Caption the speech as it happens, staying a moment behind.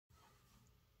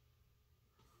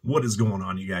What is going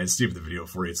on, you guys? Steve with the video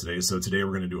for you today. So today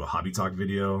we're going to do a hobby talk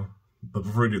video. But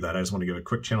before we do that, I just want to give a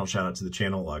quick channel shout out to the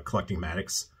channel Collecting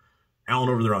Maddox. Alan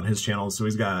over there on his channel. So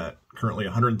he's got currently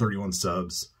 131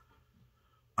 subs.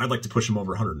 I'd like to push him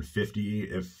over 150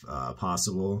 if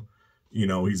possible. You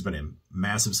know, he's been a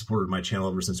massive supporter of my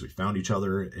channel ever since we found each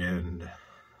other. And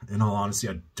in all honesty,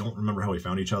 I don't remember how we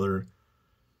found each other.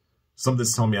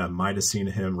 Something's telling me I might have seen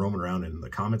him roaming around in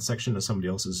the comment section of somebody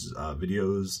else's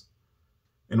videos.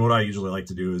 And what I usually like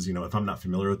to do is, you know, if I'm not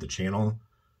familiar with the channel,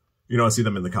 you know, I see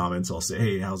them in the comments, I'll say,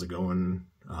 hey, how's it going?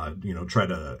 You know, try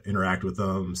to interact with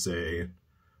them, say,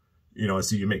 you know, I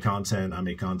see you make content, I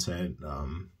make content,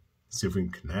 see if we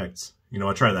can connect. You know,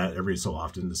 I try that every so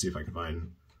often to see if I can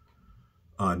find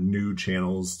new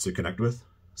channels to connect with.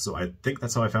 So I think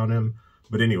that's how I found him.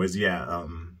 But anyways, yeah,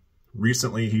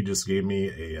 recently he just gave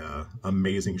me a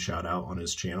amazing shout out on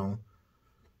his channel.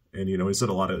 And, you know, he said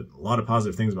a lot of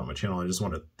positive things about my channel. I just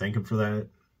want to thank him for that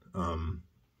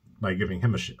by giving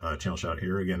him a channel shout out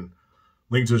here. Again,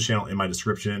 link to his channel in my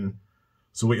description.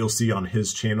 So what you'll see on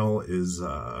his channel is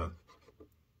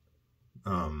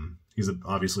he's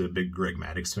obviously a big Greg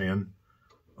Maddox fan,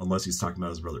 unless he's talking about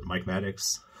his brother Mike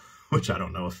Maddox, which I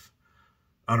don't know if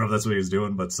that's what he's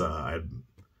doing, but I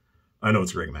know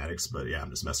it's Greg Maddox, but yeah,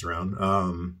 I'm just messing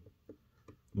around.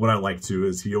 What I like too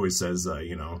is he always says,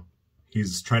 you know,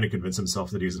 he's trying to convince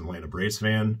himself that he's an Atlanta Braves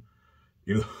fan.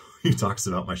 You know, he talks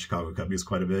about my Chicago Cubbies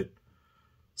quite a bit.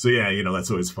 So yeah, you know,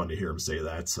 that's always fun to hear him say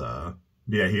that.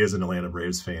 Yeah, he is an Atlanta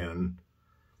Braves fan.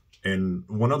 And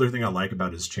one other thing I like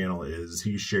about his channel is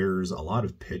he shares a lot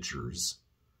of pictures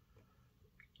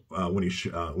when he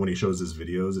shows his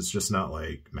videos. It's just not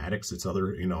like Maddox. It's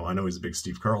other, you know, I know he's a big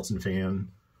Steve Carlton fan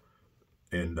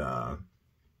and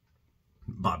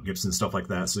Bob Gibson, stuff like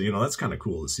that. So, you know, that's kind of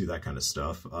cool to see that kind of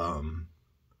stuff.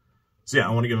 So yeah,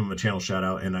 I want to give him a channel shout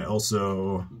out. And I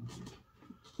also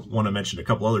want to mention a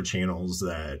couple other channels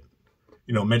that,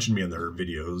 you know, mentioned me in their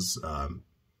videos.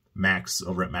 Max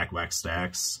over at Mac Wax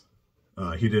Stacks.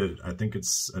 He did, I think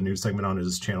it's a new segment on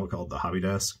his channel called The Hobby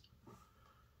Desk.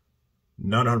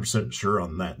 Not 100% sure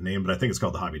on that name, but I think it's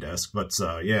called The Hobby Desk. But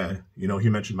yeah, you know, he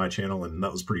mentioned my channel and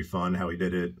that was pretty fun how he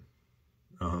did it.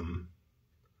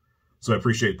 So I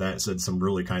appreciate that. Said some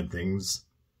really kind things.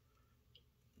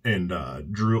 And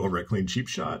Drew over at Clean Cheap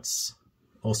Shots.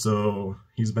 Also,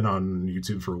 he's been on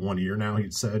YouTube for 1 year now,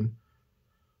 he'd said.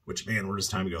 Which, man, where does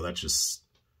time go? That just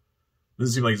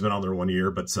doesn't seem like he's been on there 1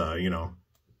 year. But, you know,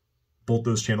 both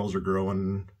those channels are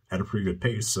growing at a pretty good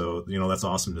pace. So, you know, that's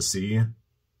awesome to see.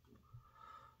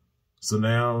 So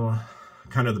now,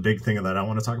 kind of the big thing that I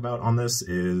want to talk about on this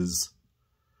is,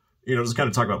 you know, just kind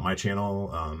of talk about my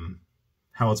channel,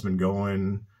 how it's been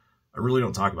going. I really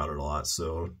don't talk about it a lot,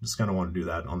 so just kind of want to do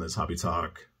that on this hobby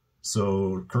talk.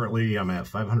 So currently I'm at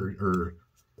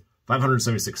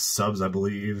 576 subs, I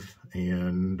believe,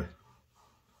 and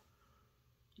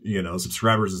you know,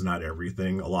 subscribers is not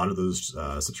everything. A lot of those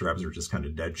subscribers are just kind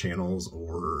of dead channels,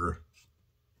 or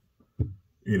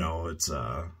you know, it's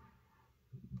I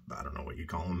don't know what you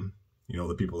call them. You know,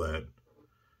 the people that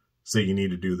say you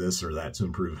need to do this or that to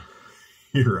improve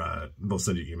your they'll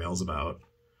send you emails about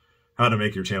how to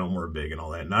make your channel more big and all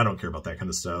that. And I don't care about that kind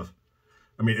of stuff.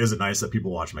 I mean, is it nice that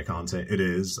people watch my content? It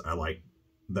is. I like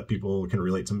that people can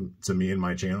relate to me and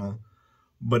my channel,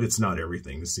 but it's not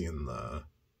everything. Seeing the,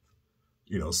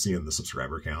 you know, seeing the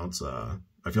subscriber counts. I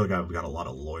feel like I've got a lot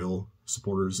of loyal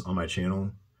supporters on my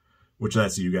channel, which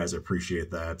that's you guys. I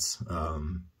appreciate that.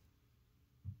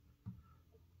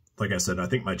 Like I said, I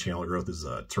think my channel growth is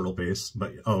turtle pace,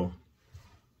 but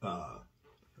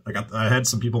I had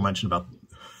some people mention about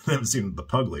they haven't seen the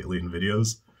pug lately in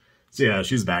videos. So yeah,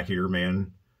 she's back here,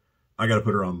 man. I got to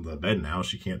put her on the bed now.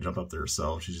 She can't jump up there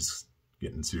herself. She's just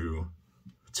getting too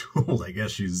old. I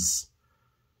guess I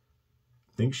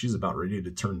think she's about ready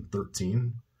to turn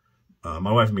 13.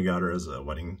 My wife and me got her as a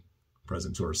wedding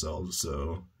present to ourselves.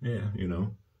 So yeah, you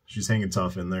know, she's hanging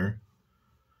tough in there.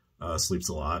 Sleeps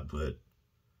a lot, but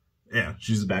yeah,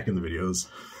 she's back in the videos.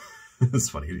 It's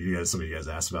funny. Some of you guys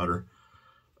asked about her.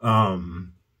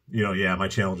 You know, yeah, my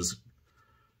channel just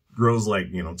grows like,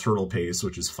 you know, turtle pace,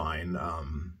 which is fine.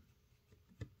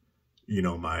 You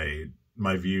know, my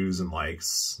views and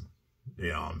likes, you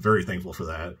know, I'm very thankful for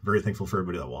that. Very thankful for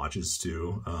everybody that watches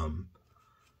too.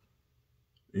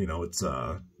 You know, it's,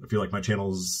 I feel like my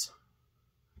channel's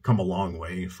come a long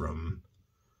way from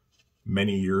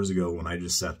many years ago when I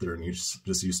just sat there and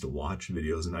just used to watch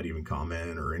videos and not even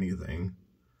comment or anything.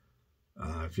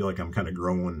 I feel like I'm kind of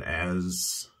growing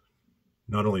as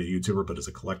not only a YouTuber, but as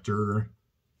a collector.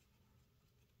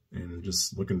 And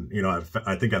just looking, you know,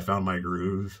 I think I found my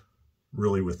groove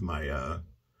really with my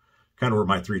kind of where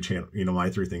my my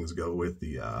three things go with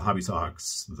the hobby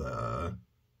talks, the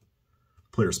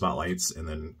player spotlights, and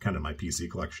then kind of my PC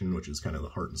collection, which is kind of the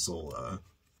heart and soul,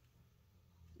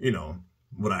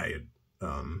 what I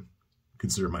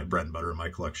consider my bread and butter in my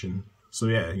collection. So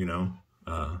yeah,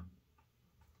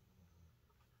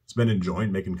 it's been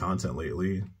enjoying making content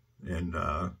lately, and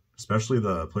especially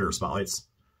the player spotlights.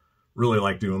 Really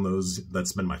like doing those.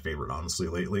 That's been my favorite, honestly,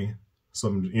 lately. So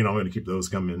I'm going to keep those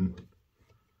coming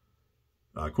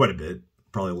quite a bit,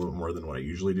 probably a little more than what I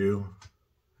usually do.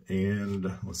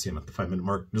 And let's see, I'm at the 5-minute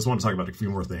mark. Just want to talk about a few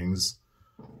more things.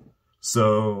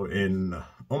 So in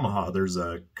Omaha, there's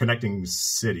a connecting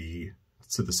city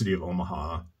to the city of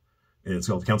Omaha, and it's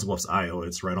called Council Bluffs, Iowa.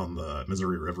 It's right on the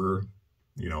Missouri River.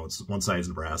 It's one side is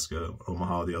Nebraska,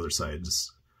 Omaha, the other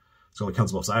side's it's called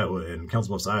Council Bluffs, Iowa, and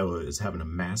Council Bluffs, Iowa is having a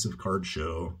massive card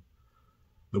show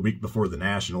the week before the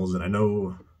Nationals, and I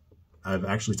know I've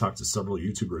actually talked to several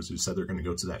YouTubers who said they're going to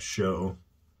go to that show.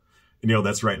 And,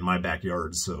 that's right in my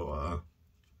backyard, so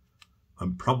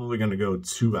I'm probably going to go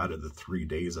 2 out of the 3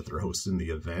 days that they're hosting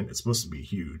the event. It's supposed to be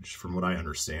huge, from what I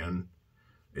understand.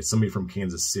 It's somebody from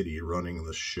Kansas City running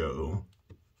the show,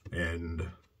 and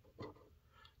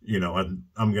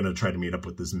I'm going to try to meet up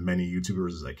with as many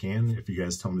YouTubers as I can if you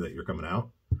guys tell me that you're coming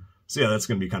out. So yeah, that's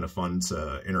going to be kind of fun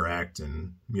to interact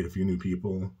and meet a few new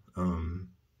people.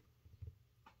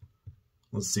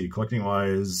 Let's see, collecting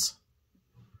wise.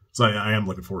 So I am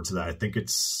looking forward to that. I think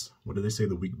it's, what did they say,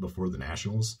 the week before the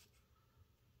Nationals?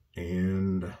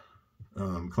 And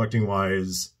collecting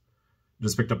wise,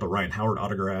 just picked up a Ryan Howard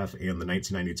autograph and the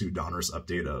 1992 Donruss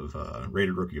update of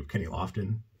Rated Rookie of Kenny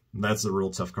Lofton. That's a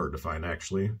real tough card to find,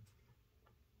 actually.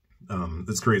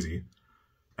 It's crazy.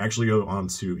 Actually, go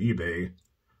onto eBay.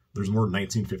 There's more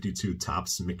 1952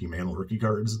 Topps Mickey Mantle rookie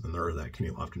cards than there are that Kenny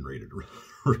Lofton rated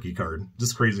rookie card.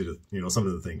 Just crazy to,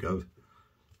 something to think of.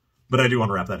 But I do want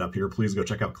to wrap that up here. Please go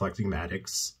check out Collecting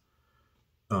Maddox,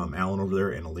 Alan over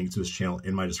there, and a link to his channel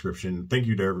in my description. Thank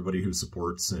you to everybody who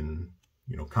supports and,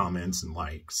 comments and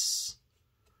likes,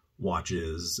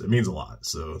 watches. It means a lot.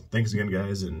 So thanks again,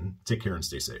 guys, and take care and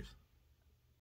stay safe.